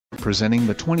presenting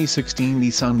the 2016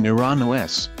 Nissan Murano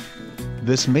S.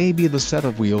 This may be the set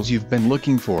of wheels you've been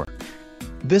looking for.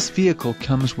 This vehicle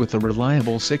comes with a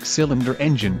reliable 6-cylinder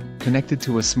engine, connected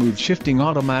to a smooth shifting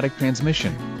automatic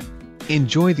transmission.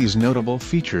 Enjoy these notable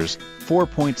features: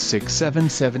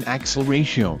 4.677 axle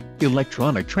ratio,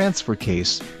 electronic transfer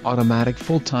case, automatic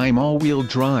full-time all-wheel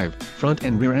drive, front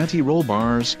and rear anti-roll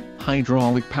bars,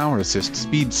 hydraulic power assist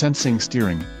speed sensing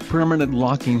steering, permanent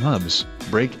locking hubs,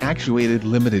 brake-actuated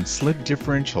limited slip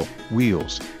differential,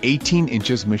 wheels, 18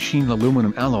 inches machined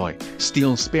aluminum alloy,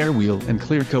 steel spare wheel and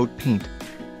clear coat paint.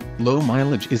 Low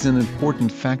mileage is an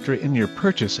important factor in your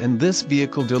purchase, and this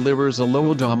vehicle delivers a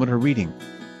low odometer reading.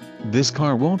 This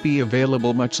car won't be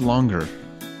available much longer.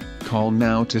 Call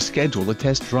now to schedule a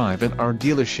test drive at our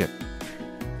dealership.